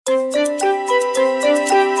Hello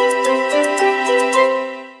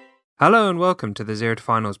and welcome to the Zero to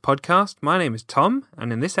Finals podcast. My name is Tom,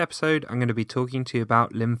 and in this episode I'm going to be talking to you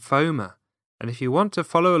about lymphoma. And if you want to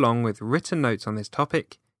follow along with written notes on this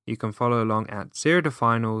topic, you can follow along at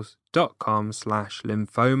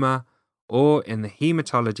zerotofinals.com/lymphoma or in the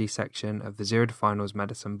hematology section of the Zero to Finals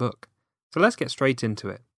medicine book. So let's get straight into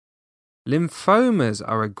it. Lymphomas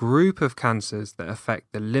are a group of cancers that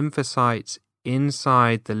affect the lymphocytes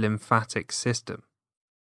inside the lymphatic system.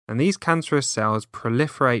 And these cancerous cells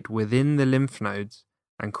proliferate within the lymph nodes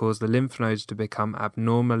and cause the lymph nodes to become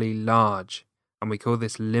abnormally large, and we call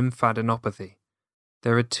this lymphadenopathy.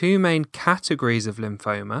 There are two main categories of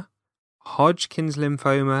lymphoma: Hodgkin's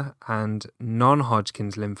lymphoma and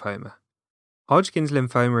non-Hodgkin's lymphoma. Hodgkin's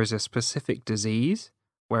lymphoma is a specific disease,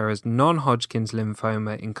 whereas non-Hodgkin's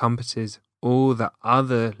lymphoma encompasses all the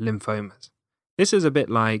other lymphomas. This is a bit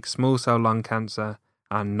like small cell lung cancer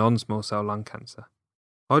and non-small cell lung cancer.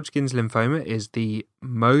 Hodgkin's lymphoma is the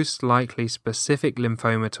most likely specific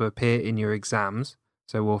lymphoma to appear in your exams,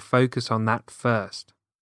 so we'll focus on that first.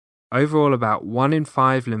 Overall, about 1 in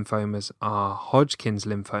 5 lymphomas are Hodgkin's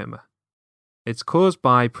lymphoma. It's caused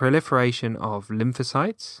by proliferation of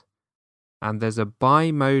lymphocytes, and there's a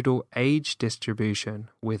bimodal age distribution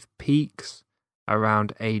with peaks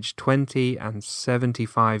around age 20 and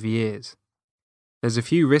 75 years. There's a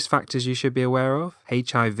few risk factors you should be aware of.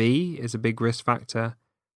 HIV is a big risk factor.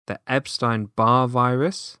 The Epstein-Barr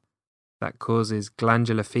virus that causes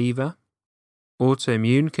glandular fever,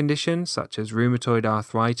 autoimmune conditions such as rheumatoid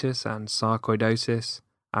arthritis and sarcoidosis,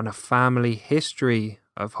 and a family history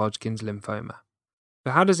of Hodgkin's lymphoma.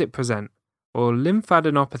 So how does it present? Well,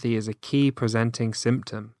 lymphadenopathy is a key presenting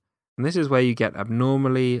symptom, and this is where you get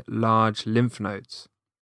abnormally large lymph nodes.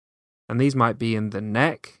 And these might be in the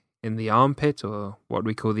neck, in the armpit, or what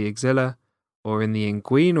we call the axilla, or in the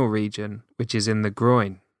inguinal region, which is in the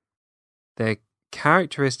groin. They're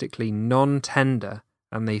characteristically non-tender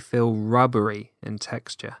and they feel rubbery in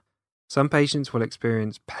texture. Some patients will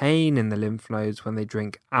experience pain in the lymph nodes when they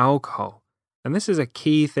drink alcohol, and this is a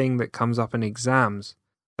key thing that comes up in exams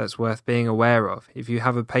that's worth being aware of. If you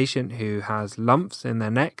have a patient who has lumps in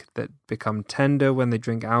their neck that become tender when they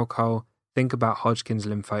drink alcohol, think about Hodgkin's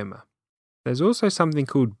lymphoma. There's also something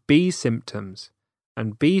called B symptoms,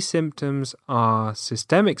 and B symptoms are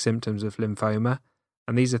systemic symptoms of lymphoma,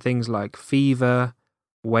 and these are things like fever,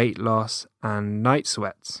 weight loss, and night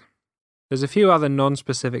sweats. There's a few other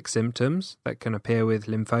non-specific symptoms that can appear with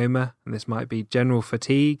lymphoma, and this might be general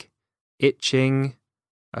fatigue, itching,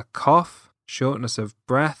 a cough, shortness of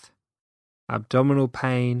breath, abdominal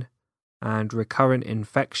pain, and recurrent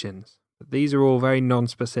infections. But these are all very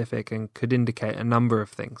non-specific and could indicate a number of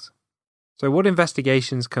things. So what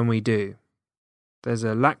investigations can we do? There's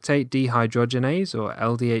a lactate dehydrogenase or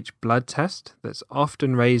LDH blood test that's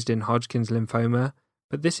often raised in Hodgkin's lymphoma,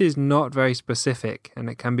 but this is not very specific and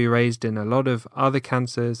it can be raised in a lot of other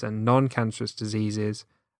cancers and non-cancerous diseases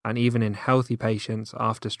and even in healthy patients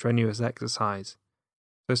after strenuous exercise.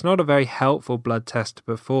 So it's not a very helpful blood test to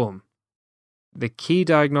perform. The key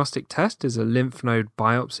diagnostic test is a lymph node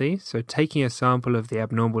biopsy, so taking a sample of the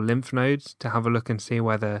abnormal lymph nodes to have a look and see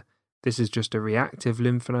whether this is just a reactive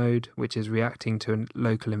lymph node, which is reacting to a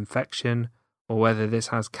local infection, or whether this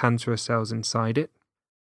has cancerous cells inside it.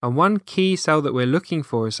 And one key cell that we're looking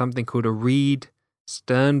for is something called a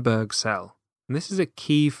Reed-Sternberg cell. And this is a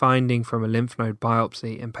key finding from a lymph node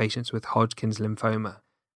biopsy in patients with Hodgkin's lymphoma.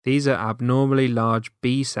 These are abnormally large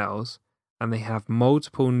B cells, and they have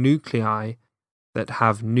multiple nuclei that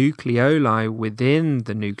have nucleoli within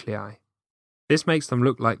the nuclei. This makes them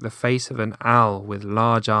look like the face of an owl with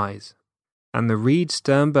large eyes. And the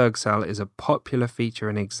Reed-Sternberg cell is a popular feature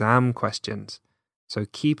in exam questions, so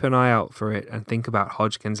keep an eye out for it and think about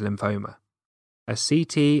Hodgkin's lymphoma. A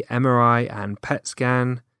CT, MRI, and PET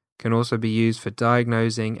scan can also be used for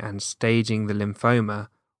diagnosing and staging the lymphoma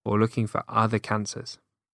or looking for other cancers.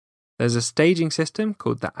 There's a staging system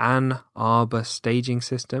called the Ann Arbor Staging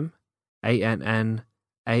System, ANNARBOR,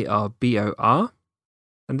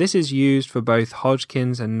 and this is used for both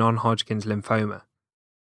Hodgkin's and non-Hodgkin's lymphoma.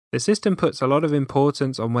 The system puts a lot of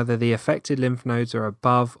importance on whether the affected lymph nodes are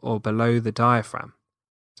above or below the diaphragm.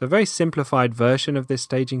 So a very simplified version of this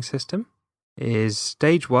staging system is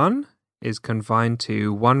stage 1 is confined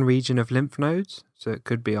to one region of lymph nodes, so it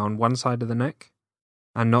could be on one side of the neck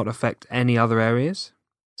and not affect any other areas.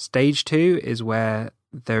 Stage 2 is where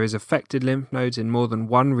there is affected lymph nodes in more than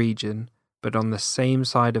one region, but on the same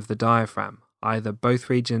side of the diaphragm. Either both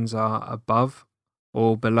regions are above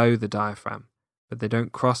or below the diaphragm, but they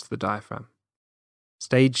don't cross the diaphragm.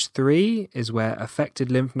 Stage 3 is where affected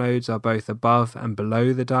lymph nodes are both above and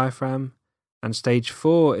below the diaphragm. And stage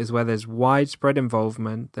 4 is where there's widespread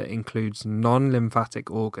involvement that includes non-lymphatic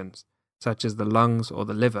organs, such as the lungs or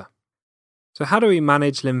the liver. So how do we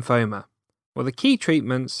manage lymphoma? Well, the key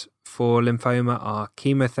treatments for lymphoma are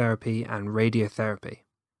chemotherapy and radiotherapy.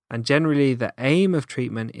 And generally, the aim of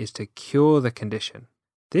treatment is to cure the condition.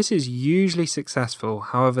 This is usually successful,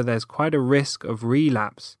 however, there's quite a risk of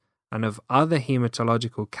relapse and of other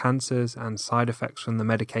hematological cancers and side effects from the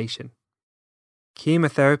medication.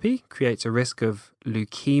 Chemotherapy creates a risk of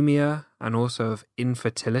leukemia and also of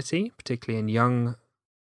infertility, particularly in young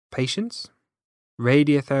patients.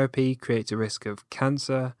 Radiotherapy creates a risk of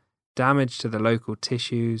cancer, damage to the local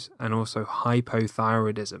tissues, and also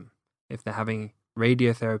hypothyroidism if they're having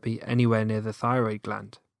radiotherapy anywhere near the thyroid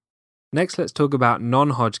gland. Next, let's talk about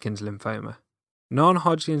non-Hodgkin's lymphoma.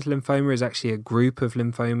 Non-Hodgkin's lymphoma is actually a group of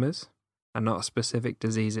lymphomas and not a specific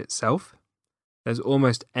disease itself. There's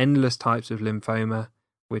almost endless types of lymphoma,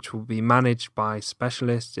 which will be managed by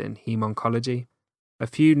specialists in heme-oncology. A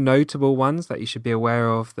few notable ones that you should be aware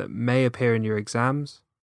of that may appear in your exams.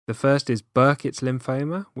 The first is Burkitt's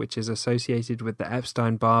lymphoma, which is associated with the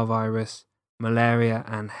Epstein-Barr virus, malaria,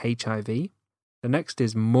 and HIV. The next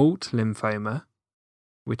is Malt lymphoma,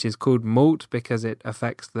 which is called Malt because it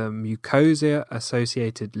affects the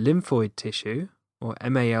mucosa-associated lymphoid tissue, or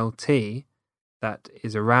MALT, that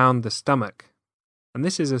is around the stomach. And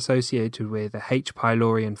this is associated with a H.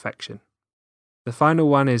 pylori infection. The final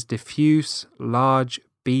one is diffuse large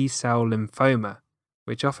B-cell lymphoma,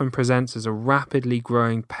 which often presents as a rapidly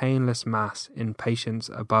growing painless mass in patients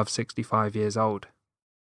above 65 years old.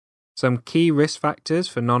 Some key risk factors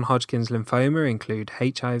for non-Hodgkin's lymphoma include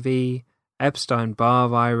HIV, Epstein-Barr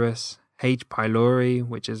virus, H. pylori,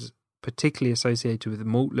 which is particularly associated with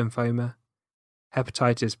Malt lymphoma,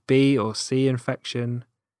 hepatitis B or C infection,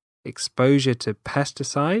 exposure to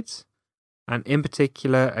pesticides, and in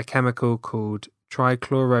particular a chemical called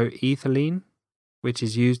trichloroethylene, which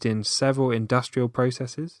is used in several industrial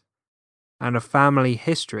processes, and a family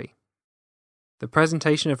history. The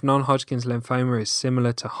presentation of non-Hodgkin's lymphoma is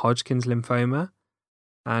similar to Hodgkin's lymphoma,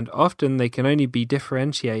 and often they can only be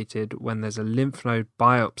differentiated when there's a lymph node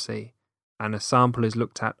biopsy and a sample is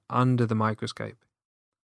looked at under the microscope.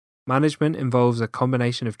 Management involves a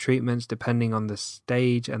combination of treatments depending on the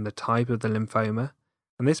stage and the type of the lymphoma,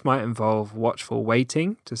 and this might involve watchful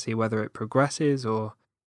waiting to see whether it progresses or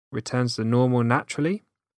returns to normal naturally,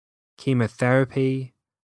 chemotherapy,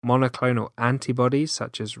 monoclonal antibodies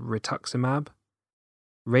such as rituximab,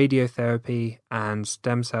 radiotherapy, and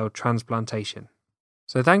stem cell transplantation.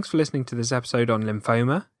 So thanks for listening to this episode on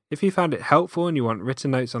lymphoma. If you found it helpful and you want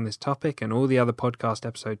written notes on this topic and all the other podcast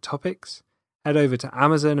episode topics, head over to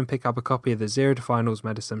Amazon and pick up a copy of the Zero to Finals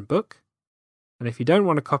Medicine book. And if you don't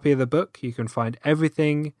want a copy of the book, you can find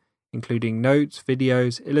everything, including notes,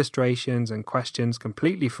 videos, illustrations, and questions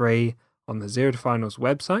completely free on the Zero to Finals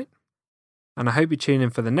website. And I hope you tune in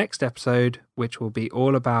for the next episode, which will be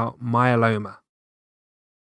all about myeloma.